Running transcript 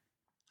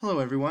Hello,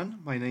 everyone.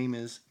 My name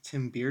is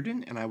Tim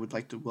Bearden, and I would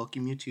like to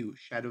welcome you to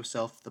Shadow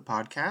Self, the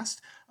podcast,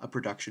 a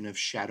production of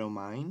Shadow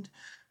Mind.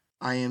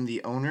 I am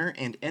the owner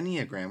and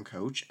Enneagram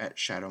coach at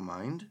Shadow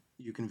Mind.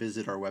 You can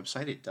visit our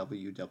website at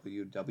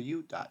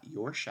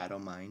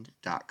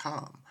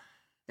www.yourshadowmind.com.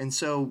 And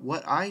so,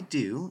 what I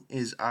do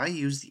is I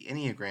use the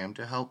Enneagram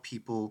to help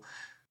people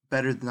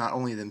better not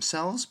only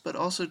themselves, but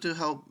also to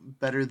help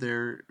better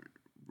their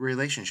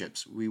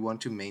relationships. We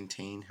want to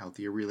maintain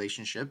healthier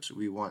relationships.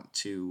 We want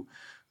to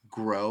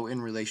grow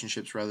in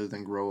relationships rather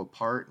than grow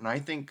apart. And I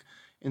think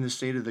in the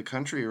state of the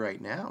country right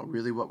now,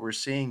 really what we're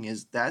seeing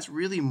is that's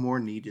really more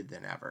needed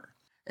than ever.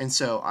 And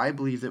so I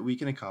believe that we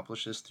can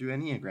accomplish this through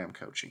Enneagram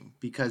coaching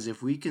because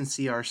if we can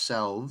see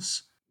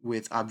ourselves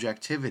with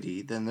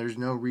objectivity, then there's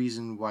no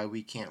reason why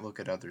we can't look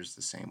at others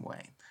the same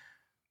way.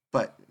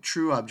 But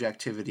true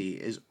objectivity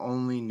is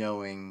only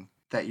knowing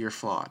that you're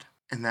flawed.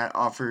 And that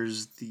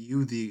offers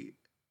you the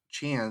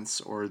chance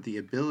or the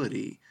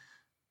ability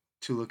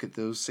to look at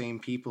those same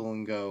people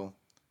and go,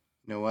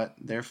 you know what,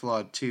 they're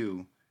flawed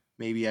too.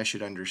 Maybe I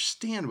should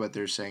understand what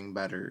they're saying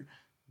better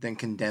than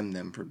condemn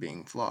them for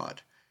being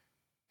flawed.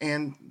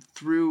 And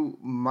through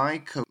my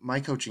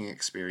coaching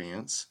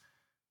experience,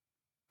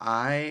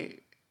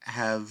 I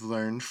have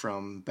learned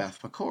from Beth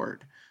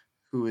McCord,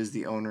 who is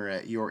the owner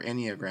at Your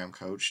Enneagram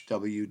Coach,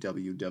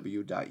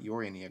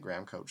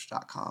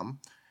 www.yourenneagramcoach.com.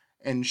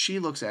 And she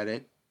looks at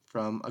it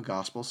from a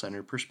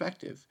gospel-centered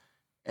perspective.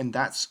 And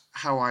that's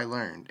how I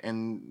learned.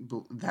 And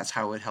that's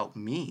how it helped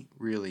me,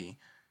 really,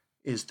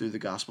 is through the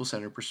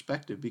gospel-centered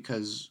perspective,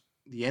 because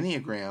the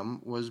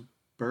Enneagram was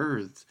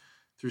birthed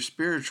through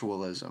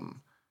spiritualism.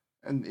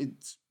 And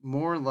it's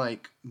more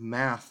like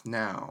math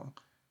now.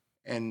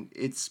 And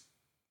it's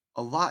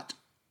a lot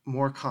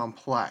more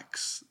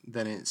complex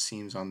than it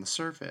seems on the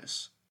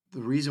surface. The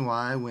reason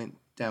why I went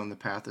down the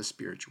path of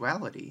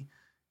spirituality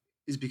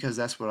is because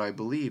that's what I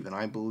believe, and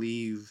I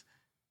believe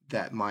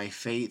that my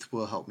faith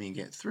will help me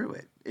get through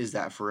it. Is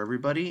that for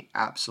everybody?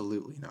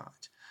 Absolutely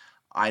not.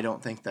 I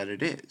don't think that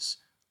it is.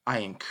 I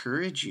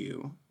encourage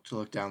you to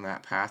look down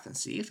that path and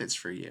see if it's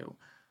for you.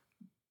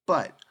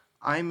 But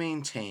I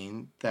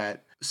maintain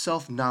that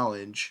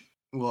self-knowledge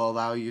will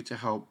allow you to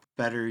help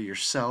better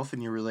yourself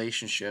and your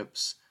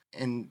relationships.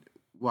 And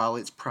while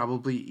it's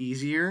probably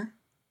easier,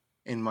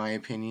 in my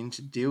opinion,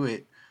 to do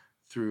it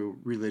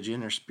through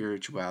religion or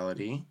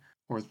spirituality,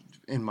 or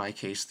in my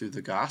case, through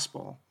the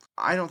gospel,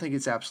 I don't think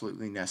it's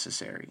absolutely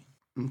necessary.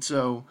 And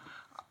so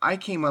I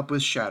came up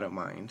with Shadow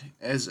Mind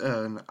as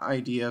an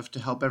idea to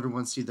help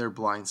everyone see their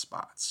blind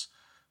spots.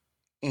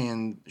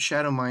 And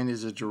Shadow Mind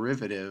is a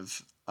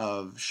derivative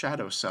of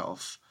Shadow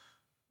Self,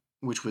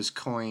 which was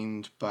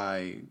coined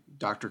by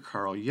Dr.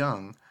 Carl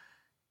Jung.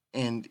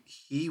 And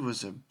he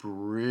was a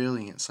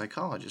brilliant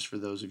psychologist, for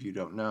those of you who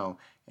don't know.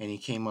 And he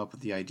came up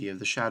with the idea of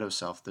the shadow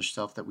self, the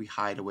self that we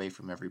hide away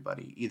from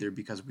everybody, either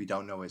because we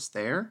don't know it's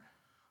there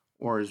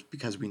or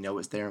because we know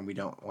it's there and we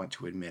don't want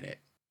to admit it.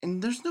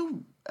 And there's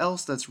no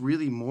else that's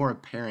really more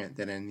apparent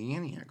than in the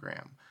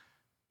Enneagram.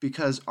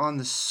 Because on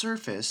the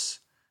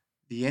surface,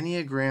 the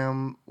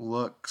Enneagram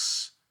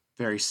looks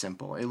very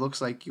simple. It looks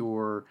like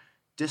your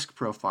disc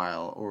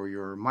profile or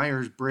your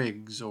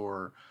Myers-Briggs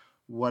or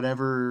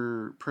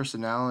whatever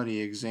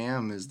personality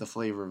exam is the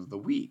flavor of the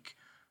week.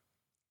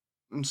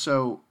 And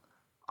so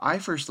I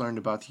first learned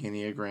about the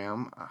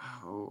Enneagram,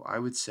 I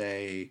would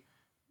say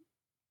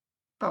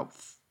about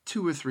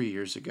 2 or 3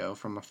 years ago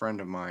from a friend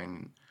of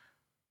mine.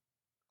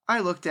 I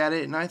looked at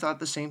it and I thought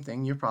the same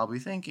thing you're probably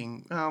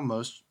thinking. Oh,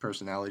 most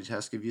personality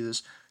tests give you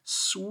this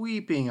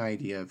sweeping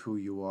idea of who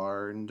you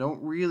are and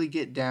don't really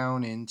get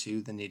down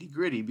into the nitty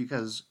gritty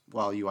because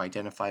while you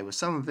identify with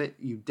some of it,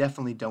 you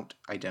definitely don't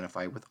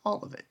identify with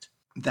all of it.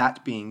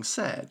 That being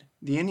said,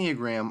 the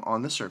Enneagram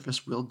on the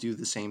surface will do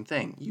the same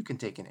thing. You can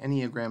take an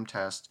Enneagram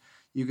test.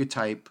 You could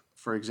type,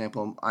 for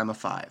example, I'm a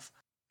 5.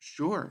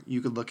 Sure,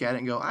 you could look at it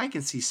and go, I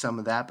can see some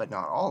of that, but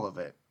not all of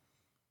it.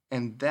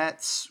 And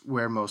that's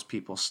where most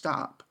people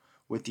stop.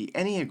 With the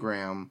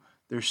Enneagram,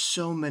 there's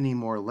so many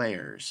more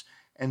layers.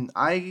 And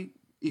I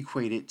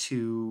equate it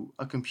to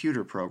a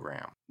computer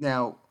program.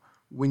 Now,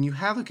 when you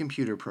have a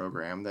computer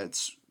program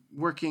that's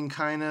working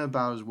kind of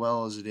about as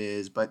well as it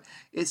is, but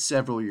it's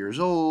several years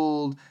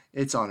old,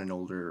 it's on an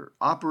older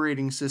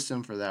operating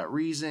system for that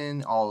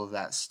reason, all of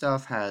that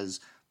stuff has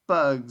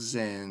bugs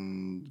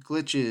and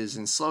glitches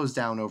and slows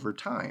down over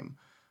time,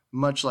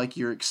 much like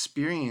your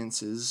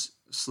experiences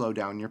slow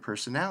down your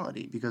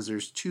personality because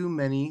there's too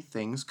many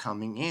things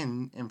coming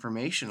in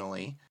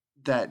informationally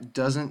that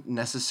doesn't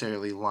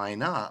necessarily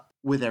line up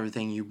with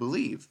everything you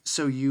believe.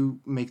 So you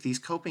make these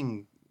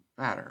coping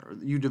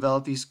patterns, you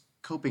develop these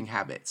coping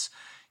habits,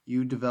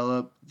 you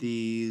develop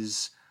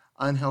these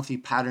unhealthy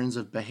patterns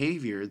of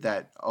behavior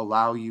that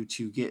allow you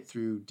to get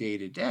through day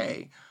to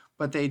day,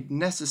 but they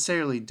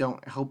necessarily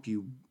don't help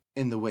you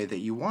in the way that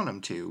you want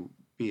them to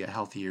be a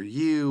healthier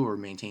you or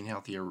maintain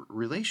healthier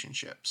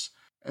relationships.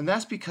 And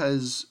that's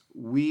because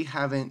we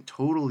haven't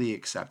totally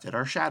accepted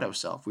our shadow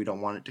self. We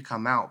don't want it to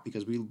come out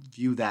because we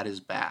view that as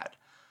bad.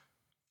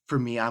 For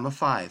me, I'm a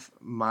 5.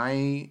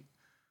 My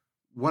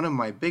one of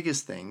my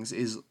biggest things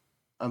is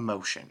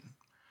emotion.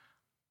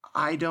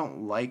 I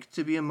don't like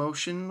to be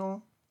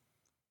emotional,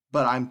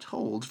 but I'm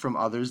told from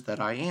others that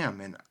I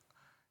am. And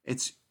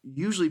it's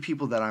usually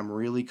people that I'm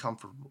really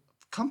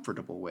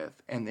comfortable with.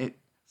 And it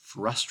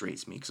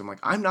frustrates me because I'm like,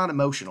 I'm not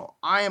emotional.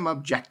 I am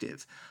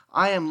objective.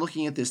 I am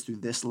looking at this through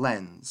this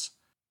lens.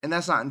 And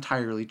that's not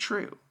entirely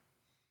true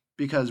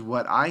because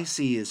what I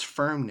see as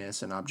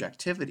firmness and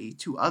objectivity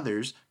to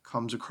others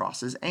comes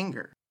across as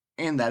anger.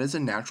 And that is a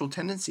natural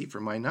tendency for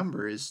my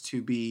number is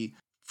to be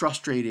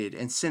frustrated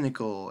and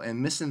cynical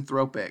and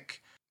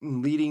misanthropic,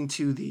 leading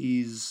to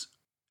these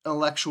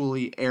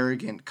intellectually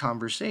arrogant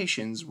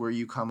conversations where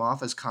you come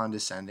off as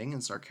condescending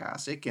and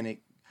sarcastic, and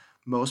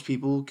most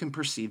people can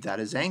perceive that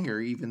as anger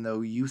even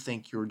though you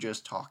think you're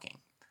just talking.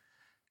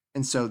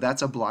 And so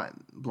that's a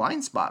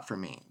blind spot for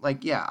me.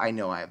 Like, yeah, I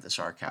know I have the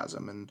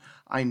sarcasm and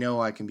I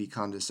know I can be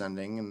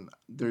condescending, and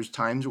there's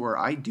times where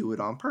I do it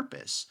on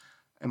purpose.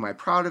 Am I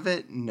proud of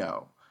it?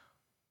 No.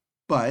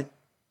 But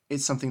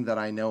it's something that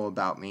I know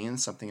about me and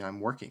something I'm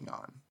working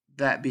on.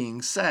 That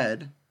being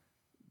said,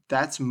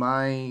 that's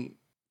my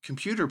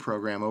computer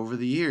program over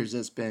the years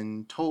that's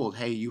been told,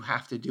 hey, you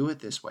have to do it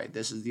this way.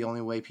 This is the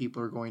only way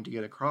people are going to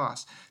get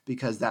across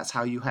because that's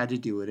how you had to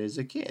do it as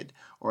a kid,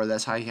 or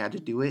that's how you had to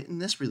do it in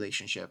this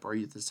relationship, or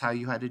that's how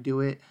you had to do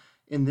it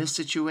in this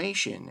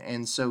situation.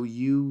 And so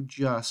you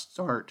just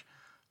start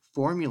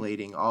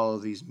formulating all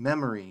of these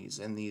memories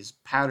and these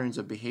patterns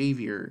of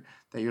behavior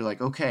that you're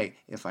like, okay,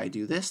 if I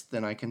do this,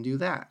 then I can do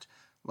that.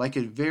 Like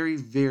a very,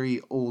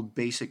 very old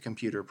basic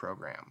computer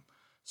program.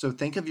 So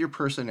think of your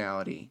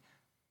personality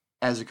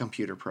as a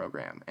computer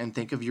program and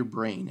think of your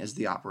brain as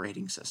the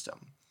operating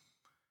system.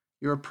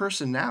 Your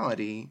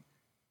personality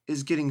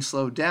is getting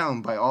slowed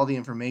down by all the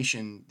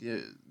information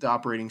the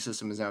operating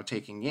system is now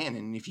taking in.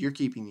 And if you're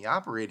keeping the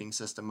operating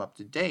system up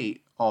to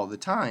date all the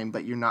time,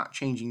 but you're not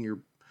changing your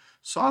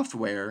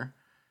software,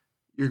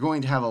 you're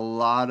going to have a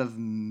lot of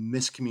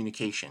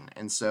miscommunication.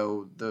 And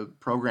so the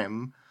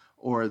program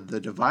or the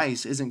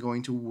device isn't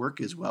going to work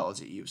as well as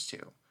it used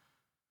to.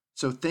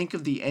 So think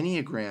of the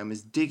Enneagram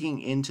as digging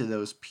into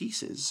those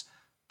pieces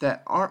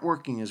that aren't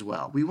working as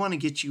well. We want to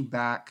get you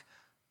back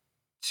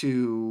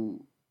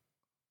to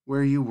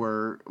where you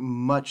were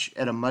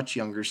at a much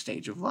younger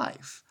stage of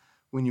life,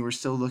 when you were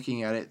still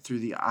looking at it through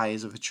the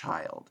eyes of a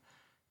child.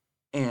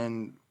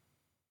 And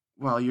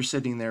while you're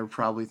sitting there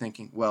probably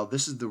thinking, well,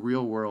 this is the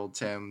real world,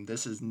 Tim.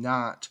 This is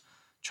not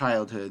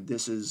childhood.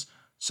 This is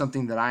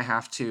something that I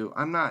have to.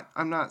 I'm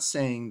not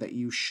saying that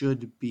you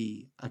should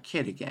be a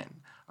kid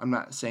again. I'm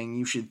not saying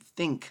you should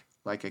think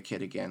like a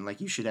kid again.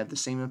 Like you should have the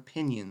same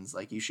opinions.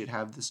 Like you should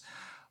have this,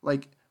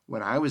 like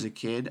when I was a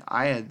kid,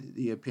 I had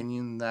the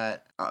opinion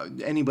that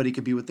anybody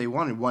could be what they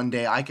wanted. One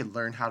day I could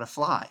learn how to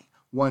fly.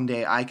 One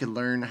day I could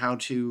learn how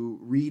to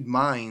read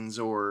minds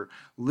or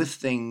lift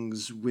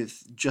things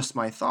with just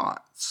my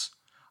thoughts.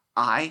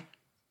 I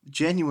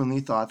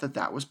genuinely thought that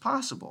that was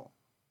possible.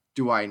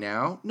 Do I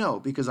now? No,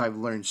 because I've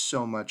learned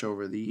so much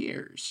over the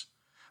years.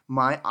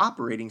 My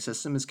operating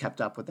system has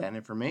kept up with that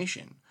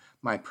information.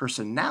 My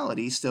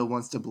personality still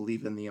wants to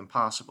believe in the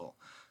impossible.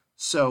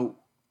 So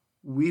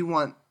we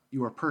want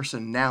your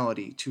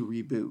personality to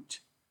reboot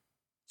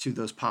to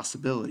those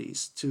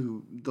possibilities,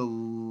 to the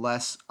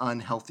less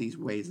unhealthy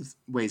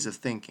ways of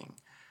thinking.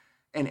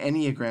 And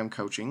Enneagram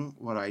coaching,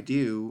 what I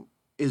do,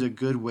 is a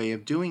good way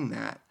of doing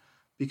that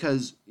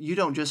because you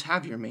don't just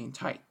have your main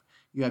type.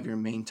 You have your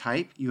main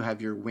type, you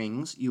have your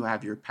wings, you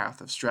have your path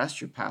of stress,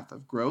 your path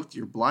of growth,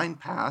 your blind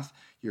path,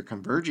 your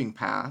converging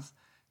path.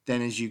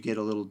 Then as you get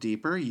a little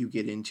deeper, you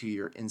get into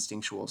your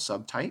instinctual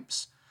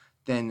subtypes.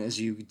 Then as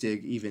you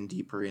dig even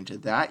deeper into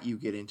that, you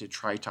get into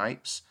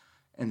tritypes.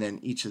 And then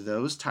each of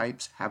those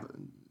types have,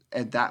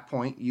 at that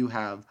point, you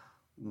have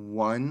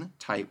one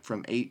type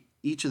from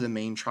each of the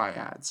main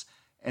triads.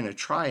 And a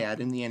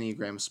triad in the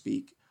Enneagram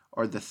speak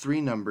are the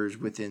three numbers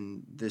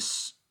within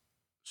this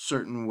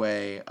certain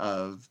way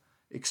of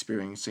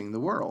experiencing the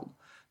world.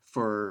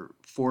 For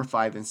 4,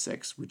 5, and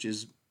 6, which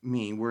is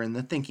me, we're in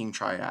the thinking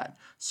triad.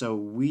 So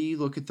we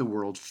look at the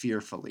world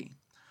fearfully.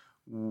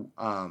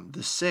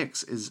 The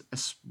 6 is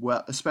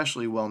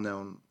especially well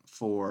known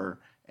for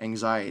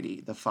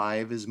anxiety. The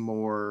 5 is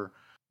more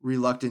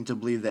reluctant to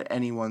believe that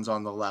anyone's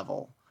on the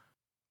level.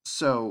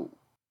 So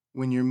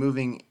when you're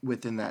moving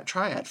within that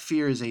triad,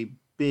 fear is a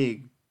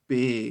big,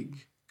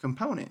 big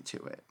component to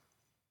it.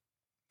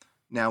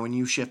 Now, when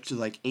you shift to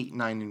like 8,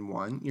 9, and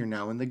 1, you're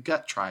now in the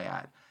gut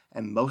triad.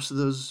 And most of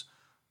those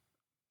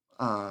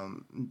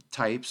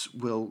types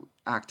will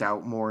act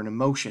out more in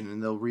emotion,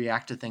 and they'll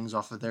react to things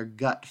off of their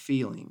gut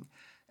feeling.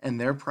 And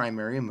their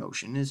primary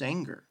emotion is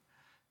anger.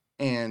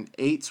 And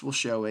 8s will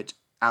show it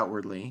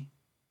outwardly.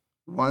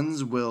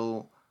 1s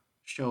will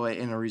show it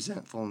in a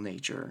resentful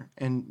nature.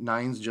 And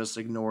 9s just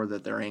ignore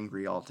that they're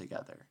angry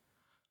altogether.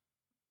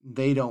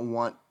 They don't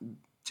want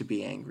to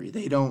be angry.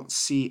 They don't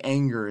see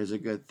anger as a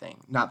good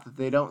thing. Not that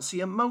they don't see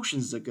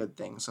emotions as a good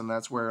thing. So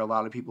that's where a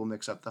lot of people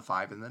mix up the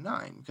 5 and the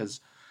 9, because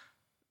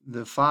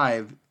The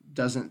 5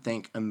 doesn't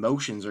think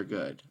emotions are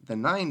good. The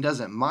 9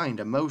 doesn't mind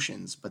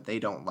emotions, but they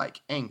don't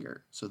like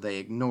anger, so they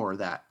ignore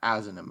that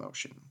as an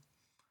emotion.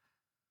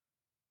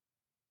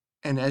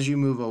 And as you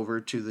move over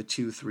to the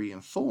 2, 3,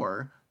 and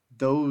 4,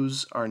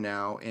 those are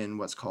now in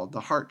what's called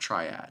the heart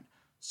triad.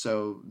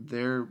 So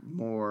they're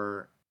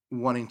more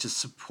wanting to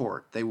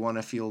support. They want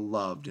to feel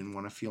loved and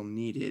want to feel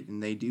needed,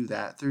 and they do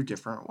that through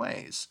different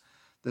ways.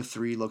 The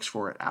 3 looks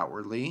for it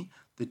outwardly,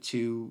 the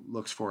 2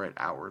 looks for it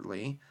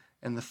outwardly,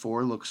 and the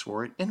 4 looks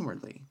for it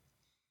inwardly.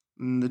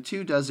 And the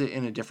 2 does it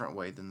in a different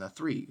way than the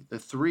 3. The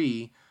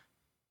 3,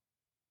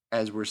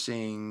 as we're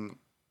seeing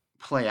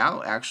play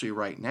out actually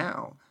right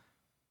now,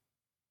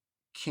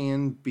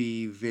 can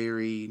be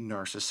very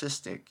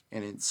narcissistic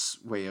in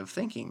its way of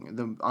thinking,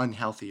 the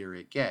unhealthier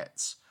it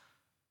gets.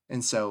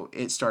 And so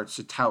it starts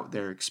to tout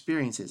their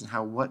experiences and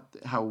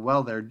how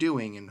well they're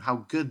doing and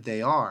how good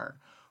they are.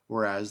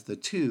 Whereas the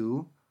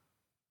 2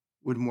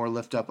 would more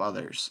lift up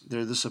others.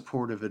 They're the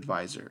supportive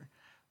advisor.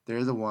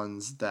 They're the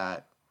ones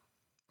that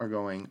are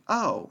going,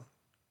 oh,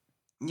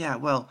 yeah,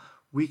 well,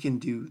 we can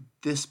do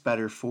this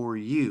better for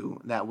you.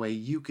 That way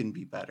you can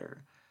be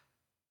better.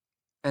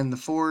 And the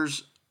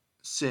 4s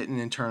sit and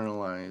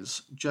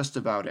internalize just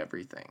about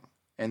everything.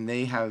 And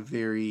they have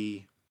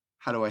very,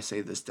 how do I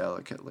say this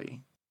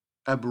delicately,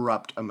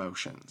 abrupt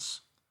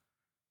emotions.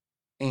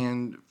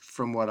 And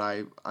from what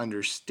I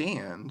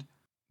understand,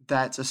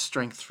 that's a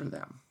strength for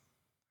them.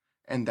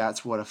 And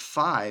that's what a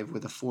 5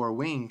 with a 4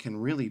 wing can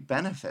really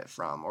benefit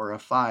from, or a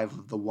 5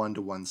 of the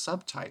 1-to-1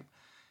 subtype,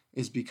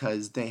 is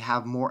because they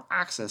have more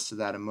access to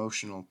that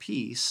emotional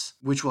piece,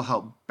 which will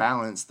help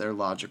balance their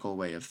logical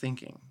way of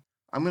thinking.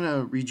 I'm going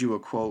to read you a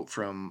quote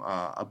from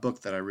a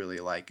book that I really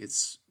like.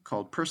 It's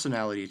called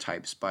Personality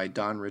Types by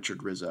Don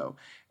Richard Rizzo.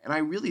 And I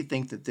really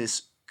think that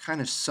this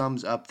kind of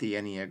sums up the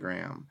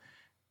Enneagram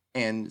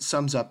and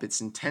sums up its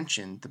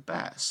intention the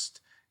best.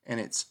 And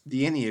it's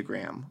the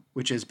Enneagram,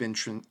 which has been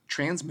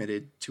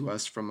transmitted to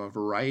us from a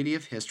variety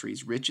of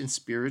histories rich in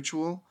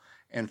spiritual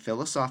and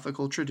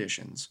philosophical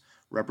traditions,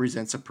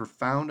 represents a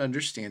profound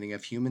understanding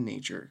of human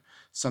nature,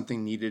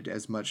 something needed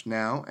as much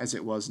now as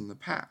it was in the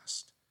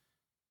past.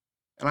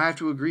 And I have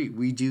to agree,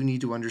 we do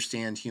need to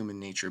understand human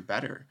nature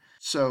better.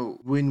 So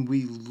when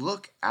we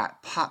look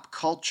at pop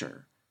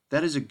culture,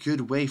 that is a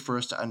good way for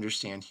us to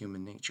understand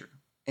human nature.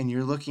 And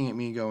you're looking at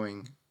me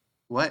going,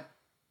 what?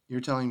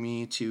 You're telling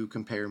me to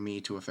compare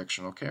me to a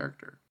fictional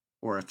character,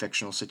 or a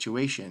fictional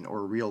situation,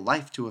 or real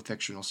life to a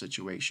fictional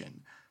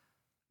situation.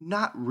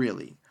 Not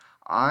really.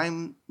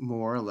 I'm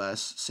more or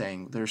less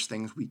saying there's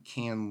things we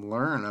can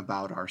learn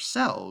about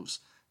ourselves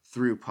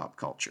through pop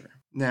culture.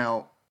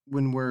 Now,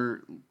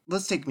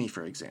 let's take me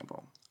for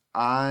example.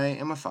 I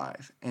am a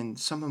 5, and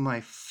some of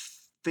my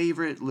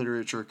favorite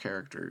literature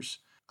characters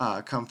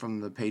come from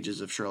the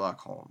pages of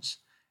Sherlock Holmes.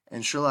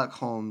 And Sherlock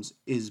Holmes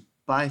is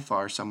by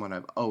far someone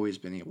I've always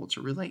been able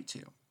to relate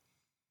to.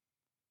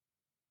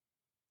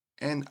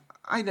 And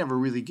I never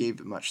really gave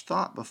it much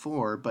thought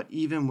before, but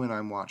even when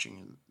I'm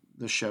watching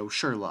the show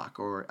Sherlock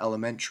or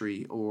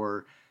Elementary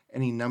or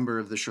any number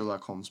of the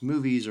Sherlock Holmes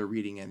movies or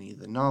reading any of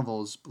the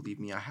novels, believe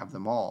me, I have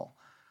them all.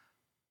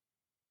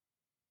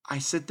 I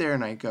sit there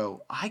and I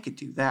go, I could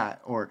do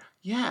that. Or,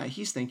 yeah,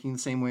 he's thinking the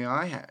same way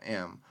I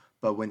am.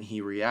 But when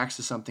he reacts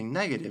to something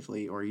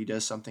negatively or he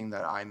does something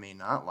that I may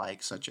not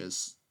like, such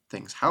as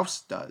things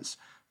House does,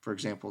 for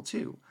example,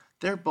 too,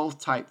 they're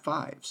both type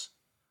 5s.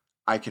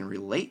 I can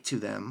relate to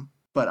them,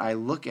 but I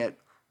look at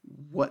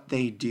what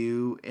they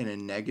do in a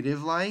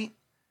negative light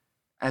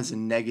as a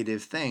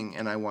negative thing,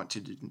 and I want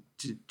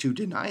to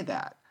deny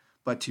that.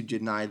 But to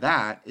deny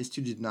that is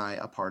to deny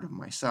a part of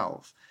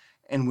myself.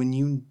 And when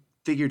you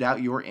figured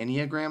out your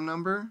Enneagram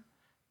number,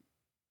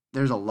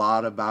 there's a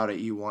lot about it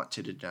you want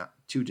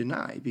to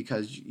deny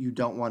because you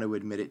don't want to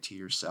admit it to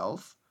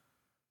yourself.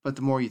 But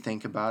the more you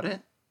think about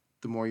it,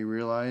 the more you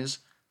realize,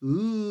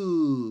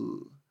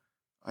 ooh,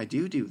 I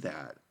do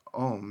that.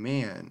 Oh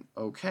man,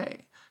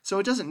 okay. So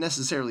it doesn't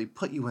necessarily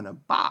put you in a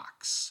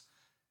box.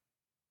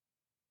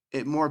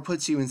 It more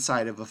puts you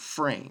inside of a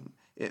frame.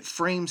 It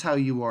frames how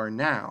you are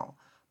now,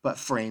 but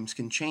frames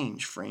can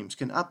change, frames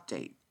can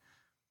update.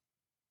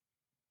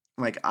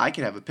 Like I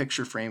could have a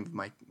picture frame of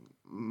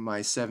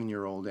my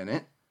 7-year-old in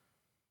it,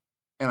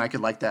 and I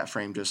could like that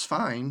frame just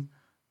fine,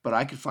 but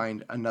I could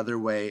find another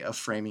way of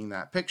framing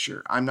that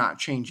picture. I'm not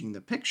changing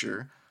the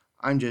picture,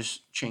 I'm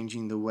just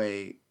changing the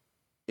way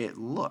it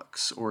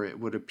looks or it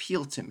would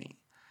appeal to me.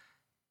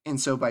 And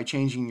so by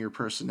changing your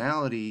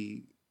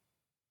personality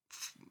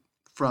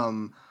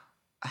from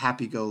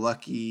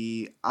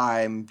happy-go-lucky,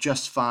 I'm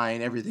just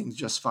fine, everything's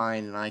just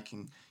fine, and I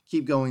can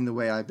keep going the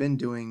way I've been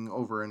doing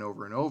over and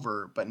over and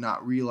over, but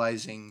not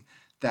realizing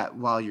that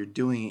while you're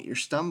doing it, you're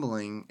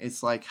stumbling.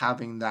 It's like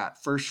having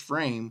that first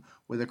frame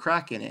with a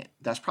crack in it.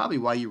 That's probably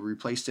why you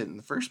replaced it in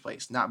the first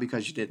place, not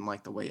because you didn't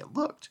like the way it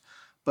looked,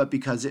 but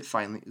because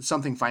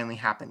something finally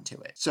happened to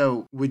it.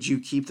 So would you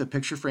keep the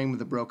picture frame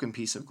with a broken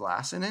piece of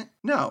glass in it?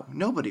 No,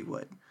 nobody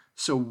would.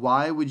 So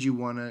why would you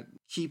want to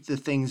keep the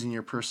things in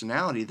your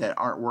personality that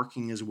aren't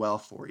working as well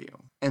for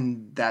you?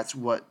 And that's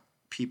what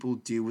people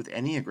do with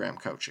Enneagram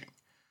coaching.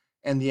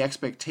 And the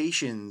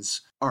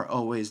expectations are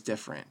always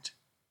different.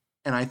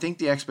 And I think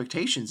the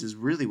expectations is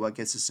really what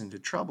gets us into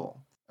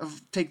trouble.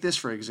 Take this,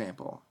 for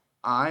example.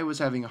 I was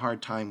having a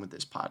hard time with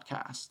this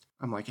podcast.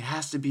 I'm like, it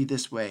has to be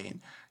this way.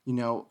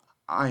 And,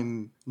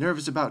 I'm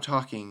nervous about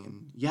talking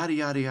and yada,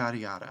 yada, yada,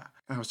 yada.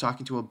 And I was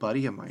talking to a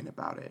buddy of mine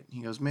about it.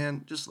 He goes,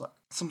 man, just look,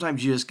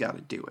 sometimes you just got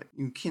to do it.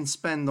 You can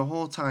spend the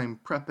whole time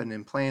prepping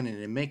and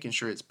planning and making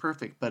sure it's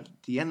perfect. But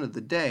at the end of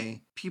the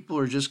day, people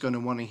are just going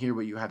to want to hear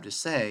what you have to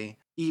say,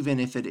 even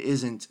if it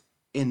isn't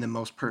in the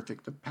most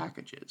perfect of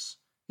packages.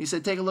 He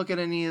said, take a look at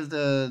any of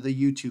the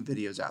YouTube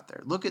videos out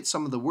there. Look at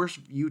some of the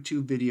worst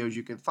YouTube videos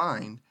you can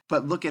find,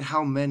 but look at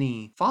how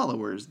many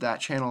followers that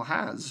channel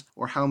has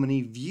or how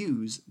many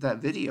views that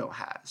video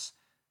has.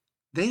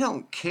 They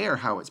don't care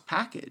how it's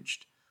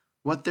packaged.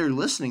 What they're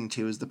listening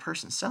to is the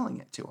person selling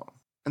it to them.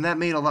 And that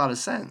made a lot of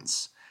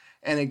sense.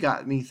 And it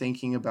got me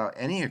thinking about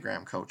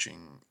Enneagram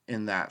coaching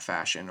in that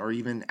fashion, or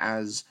even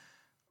as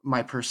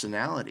my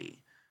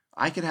personality.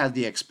 I could have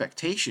the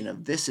expectation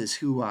of this is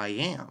who I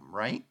am,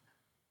 right?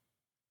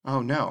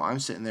 Oh no, I'm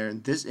sitting there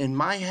in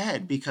my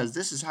head because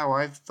this is how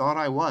I've thought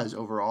I was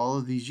over all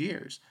of these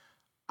years.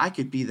 I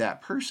could be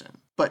that person.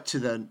 But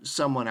to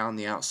someone on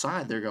the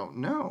outside, they're going,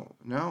 no,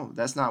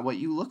 that's not what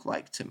you look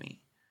like to me.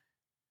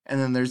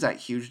 And then there's that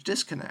huge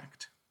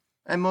disconnect.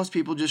 And most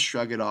people just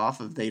shrug it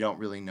off if they don't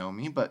really know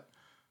me. But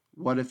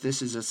what if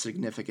this is a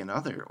significant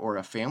other or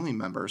a family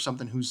member or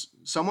someone who's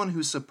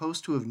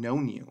supposed to have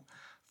known you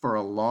for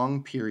a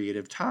long period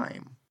of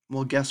time?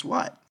 Well, guess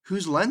what?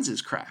 Whose lens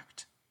is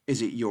cracked? Is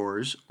it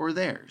yours or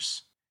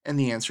theirs? And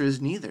the answer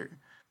is neither,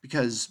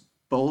 because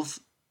both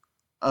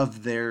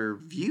of their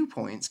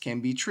viewpoints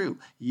can be true.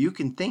 You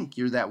can think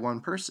you're that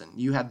one person.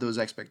 You have those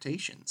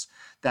expectations.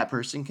 That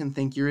person can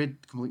think you're a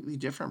completely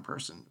different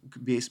person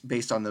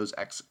based on those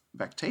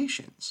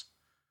expectations.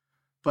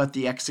 But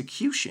the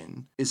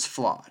execution is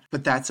flawed.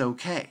 But that's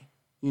okay.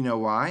 You know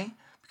why?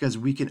 Because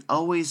we can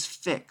always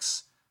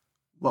fix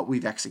what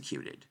we've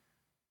executed.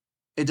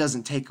 It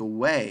doesn't take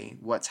away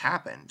what's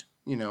happened.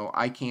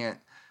 I can't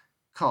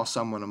call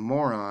someone a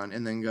moron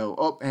and then go,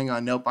 oh, hang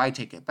on, nope, I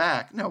take it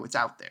back. No, it's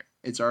out there.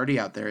 It's already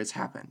out there. It's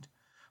happened.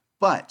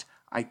 But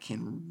I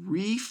can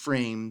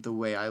reframe the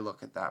way I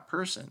look at that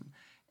person.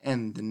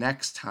 And the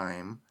next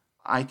time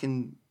I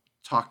can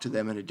talk to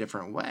them in a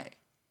different way.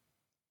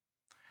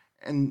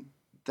 And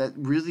that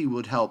really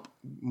would help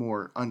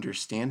more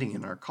understanding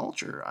in our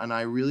culture. And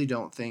I really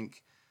don't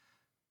think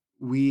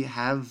we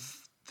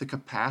have the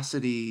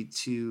capacity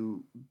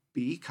to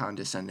be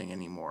condescending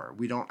anymore.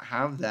 We don't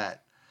have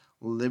that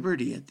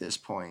liberty at this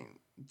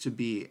point to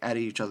be at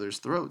each other's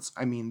throats.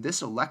 I mean,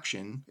 this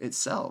election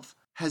itself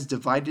has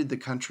divided the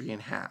country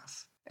in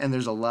half. And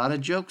there's a lot of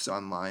jokes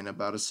online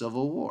about a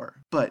civil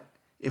war. But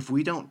if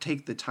we don't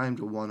take the time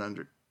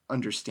to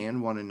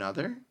understand one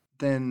another,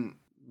 then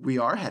we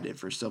are headed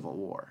for civil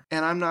war.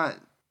 And I'm not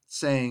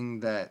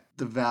saying that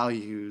the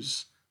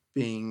values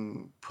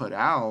being put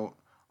out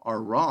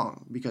are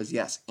wrong, because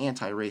yes,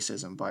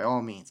 anti-racism by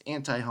all means,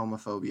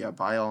 anti-homophobia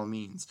by all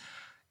means,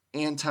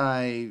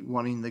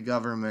 anti-wanting the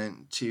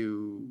government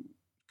to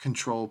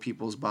control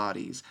people's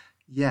bodies.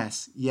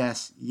 Yes.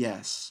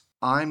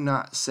 I'm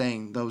not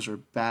saying those are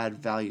bad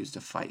values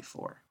to fight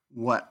for.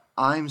 What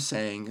I'm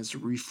saying is to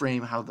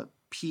reframe how the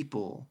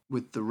people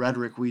with the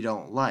rhetoric we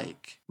don't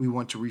like, we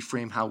want to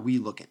reframe how we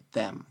look at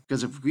them.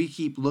 Because if we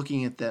keep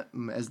looking at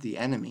them as the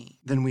enemy,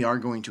 then we are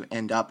going to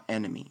end up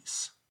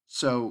enemies.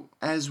 So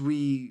as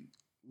we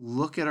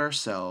look at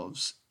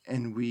ourselves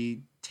and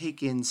we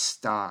take in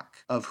stock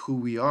of who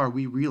we are,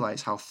 we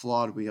realize how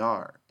flawed we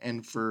are.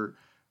 And for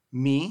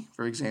me,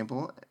 for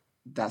example,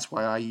 that's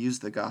why I use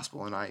the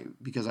gospel,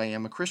 because I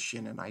am a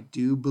Christian and I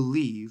do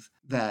believe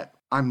that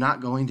I'm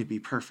not going to be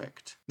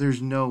perfect.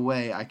 There's no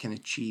way I can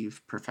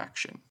achieve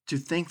perfection. To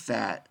think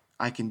that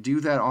I can do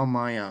that on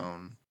my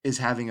own is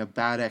having a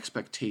bad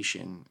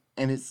expectation,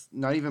 and it's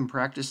not even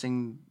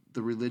practicing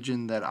the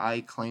religion that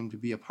I claim to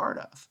be a part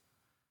of,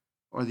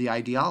 or the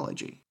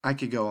ideology. I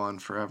could go on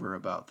forever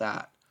about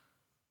that.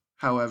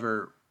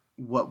 However,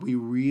 what we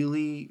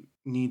really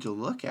need to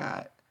look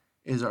at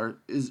is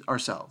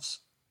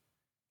ourselves.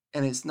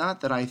 And it's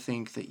not that I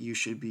think that you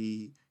should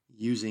be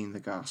using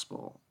the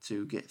gospel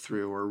to get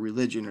through, or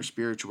religion or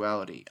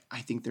spirituality.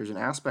 I think there's an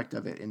aspect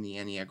of it in the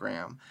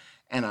Enneagram,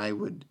 and I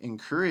would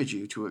encourage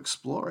you to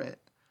explore it.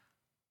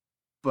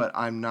 But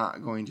I'm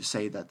not going to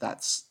say that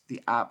that's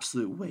the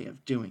absolute way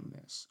of doing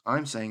this.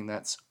 I'm saying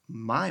that's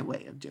my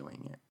way of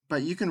doing it.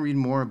 But you can read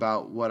more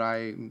about what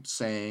I'm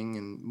saying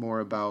and more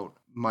about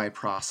my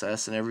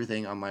process and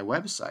everything on my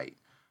website.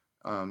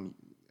 And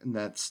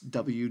that's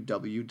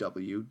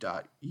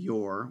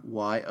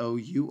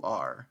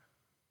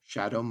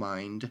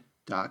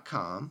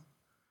www.yourshadowmind.com.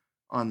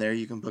 On there,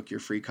 you can book your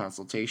free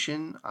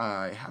consultation.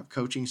 I have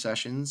coaching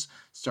sessions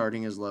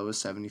starting as low as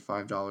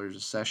 $75 a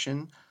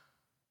session.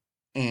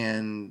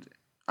 And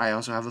I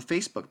also have a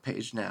Facebook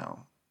page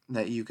now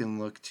that you can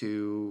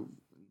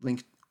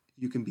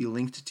you can be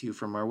linked to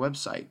from our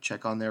website.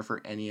 Check on there for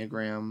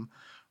Enneagram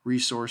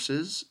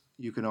resources.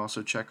 You can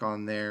also check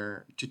on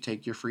there to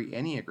take your free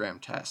Enneagram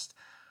test.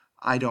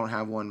 I don't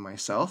have one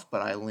myself,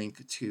 but I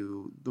link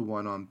to the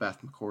one on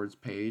Beth McCord's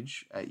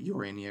page at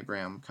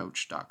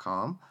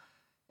yourenneagramcoach.com.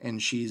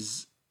 And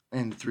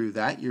through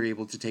that, you're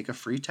able to take a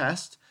free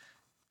test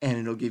and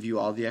it'll give you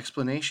all the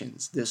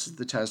explanations. This is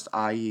the test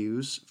I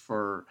use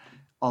for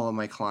all of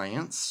my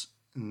clients.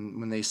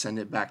 And when they send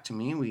it back to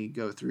me, we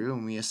go through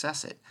and we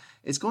assess it.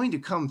 It's going to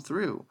come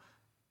through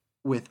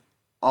with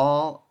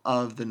all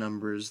of the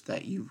numbers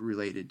that you've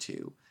related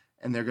to,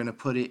 and they're going to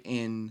put it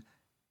in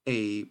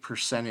a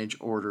percentage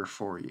order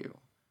for you.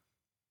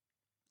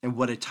 And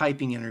what a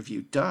typing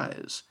interview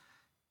does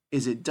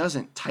is it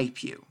doesn't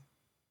type you.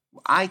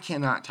 I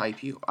cannot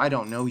type you. I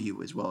don't know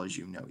you as well as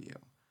you know you.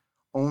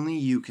 Only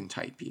you can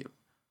type you.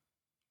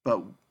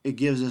 But it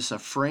gives us a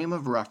frame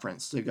of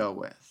reference to go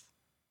with.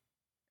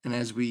 And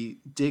as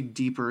we dig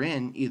deeper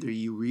in, either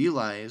you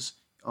realize,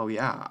 oh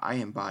yeah, I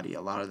embody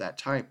a lot of that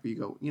type. Or you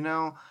go,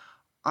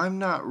 I'm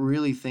not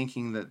really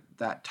thinking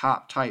that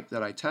top type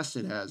that I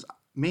tested as,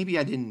 maybe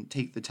I didn't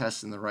take the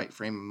test in the right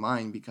frame of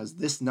mind because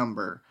this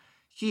number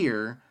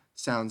here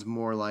sounds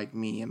more like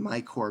me and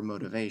my core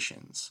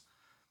motivations,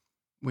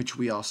 which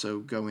we also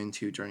go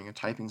into during a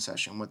typing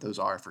session, what those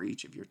are for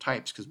each of your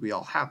types, because we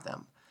all have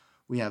them.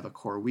 We have a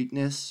core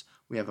weakness,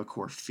 we have a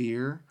core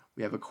fear,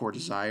 we have a core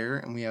desire,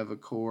 and we have a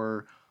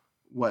core,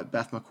 what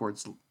Beth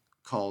McCord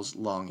calls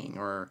longing,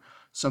 or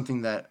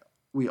something that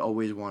we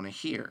always want to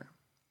hear.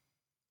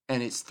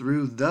 And it's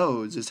through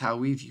those is how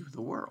we view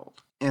the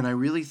world. And I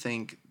really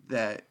think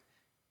that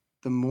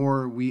the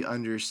more we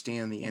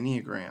understand the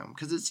Enneagram,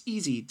 because it's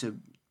easy to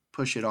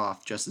push it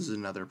off just as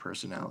another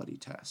personality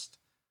test.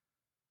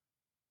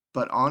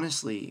 But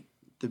honestly,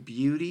 the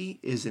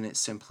beauty is in its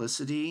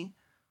simplicity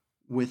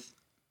with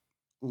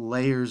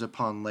layers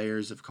upon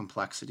layers of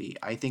complexity.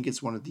 I think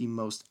it's one of the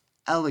most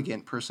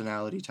elegant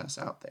personality tests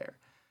out there.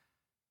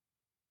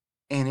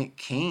 And it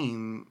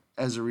came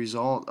as a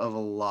result of a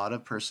lot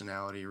of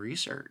personality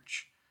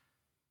research.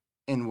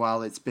 And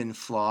while it's been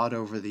flawed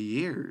over the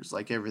years,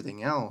 like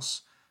everything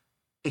else,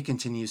 it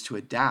continues to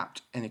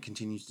adapt and it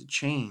continues to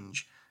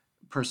change,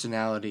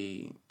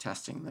 personality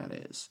testing, that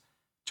is,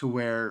 to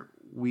where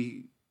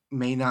we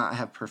may not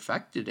have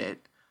perfected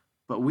it,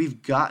 but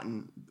we've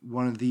gotten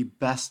one of the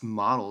best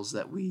models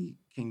that we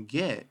can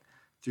get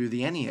through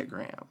the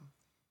Enneagram.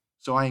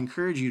 So I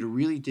encourage you to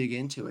really dig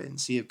into it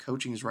and see if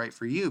coaching is right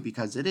for you,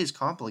 because it is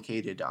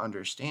complicated to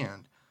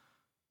understand,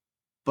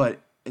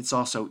 but it's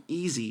also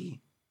easy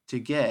to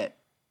get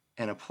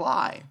and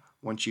apply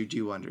once you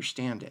do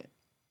understand it.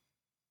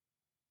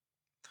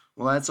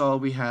 Well, that's all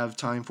we have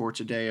time for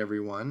today,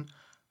 everyone.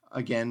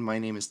 Again, my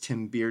name is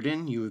Tim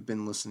Bearden. You have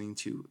been listening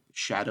to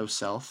Shadow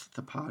Self,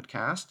 the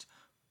podcast,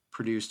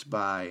 produced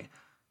by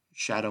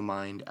Shadow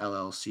Mind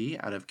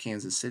LLC out of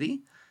Kansas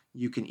City.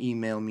 You can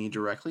email me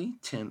directly,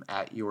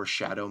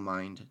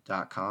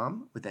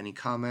 tim@yourshadowmind.com, with any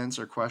comments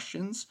or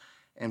questions.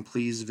 And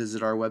please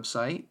visit our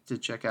website to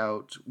check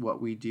out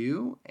what we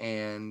do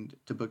and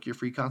to book your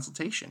free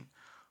consultation.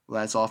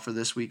 Well, that's all for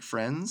this week,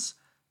 friends.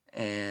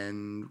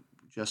 And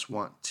just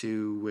want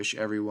to wish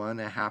everyone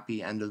a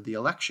happy end of the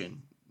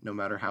election, no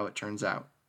matter how it turns out.